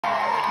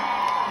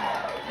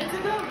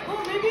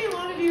maybe a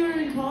lot of you are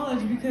in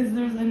college because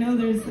I know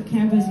there's a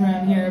campus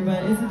around here,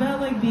 but it's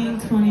about like being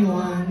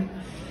 21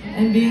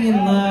 and being in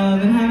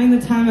love and having the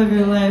time of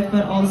your life,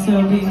 but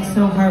also being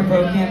so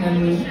heartbroken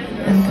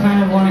and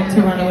kind of wanting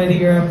to run away to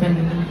Europe and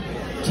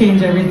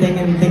change everything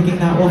and thinking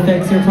that will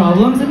fix your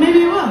problems, and maybe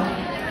it will.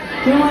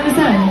 You don't want to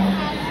say.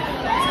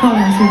 It's called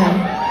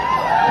Amsterdam.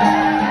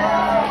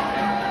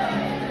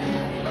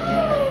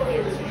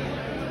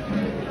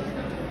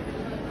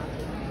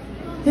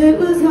 It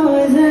was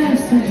always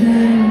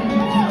Amsterdam,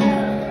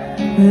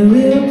 where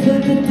we would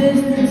put the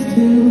distance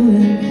to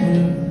an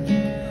end.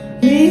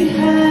 We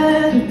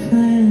had a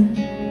plan,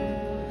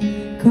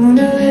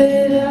 gonna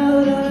lay it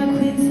out on a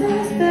queen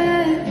size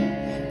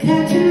bed,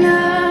 catching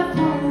up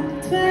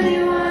on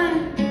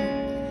 21.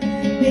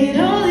 Meet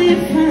all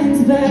your friends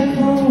back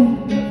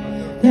home.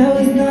 That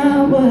was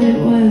not what it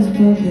was,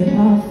 broke it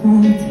off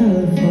on the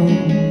telephone.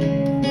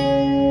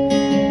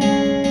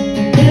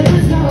 It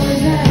was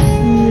always Amsterdam.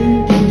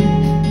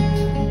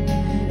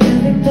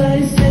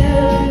 Everybody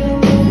said we were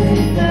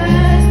moving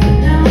fast, but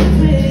now I'm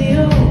pretty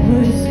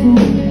over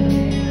school.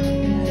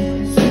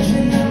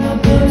 Searching out my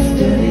books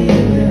for the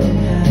real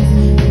past.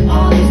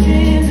 All these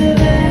dreams of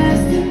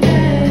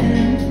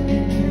Amsterdam.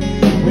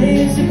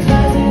 Waiting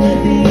surprising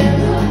with the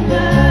yellow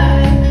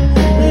bag,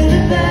 with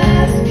a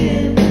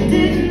basket,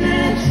 didn't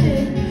match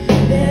it.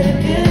 Better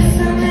guess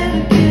I'll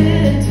never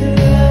get to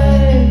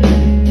ride.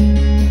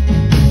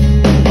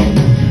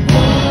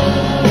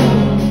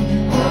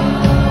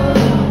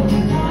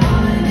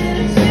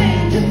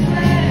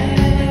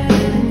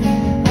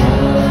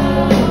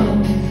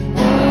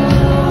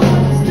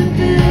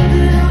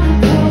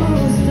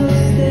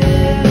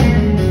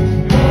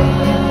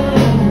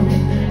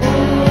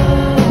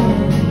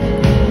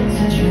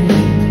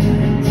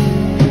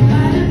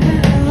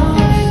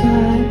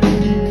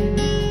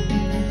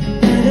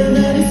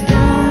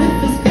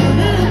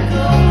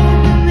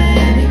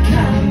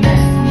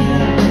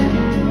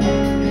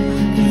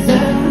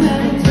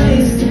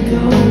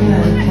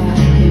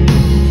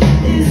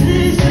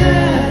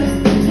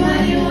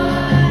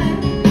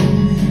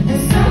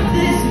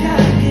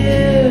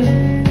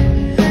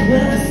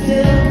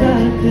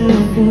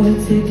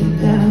 Ticket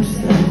that I'm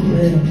stuck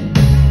with.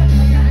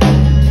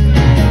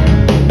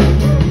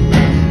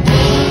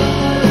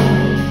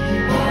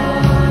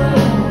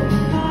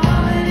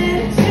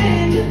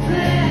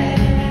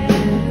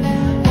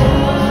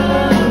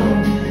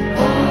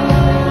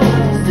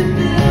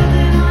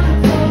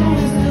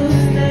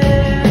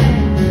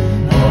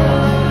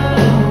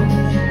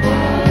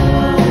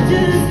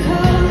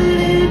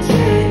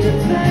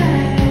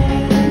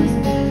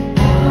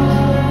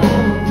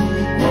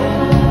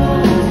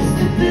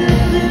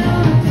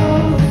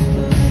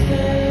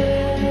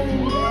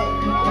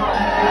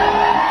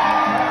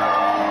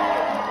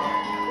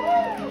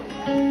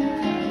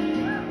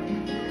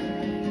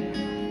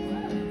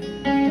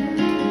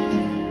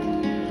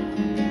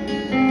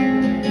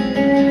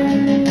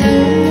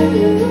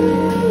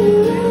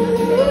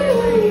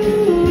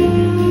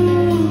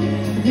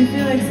 If you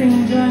feel like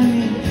singing, join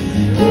me.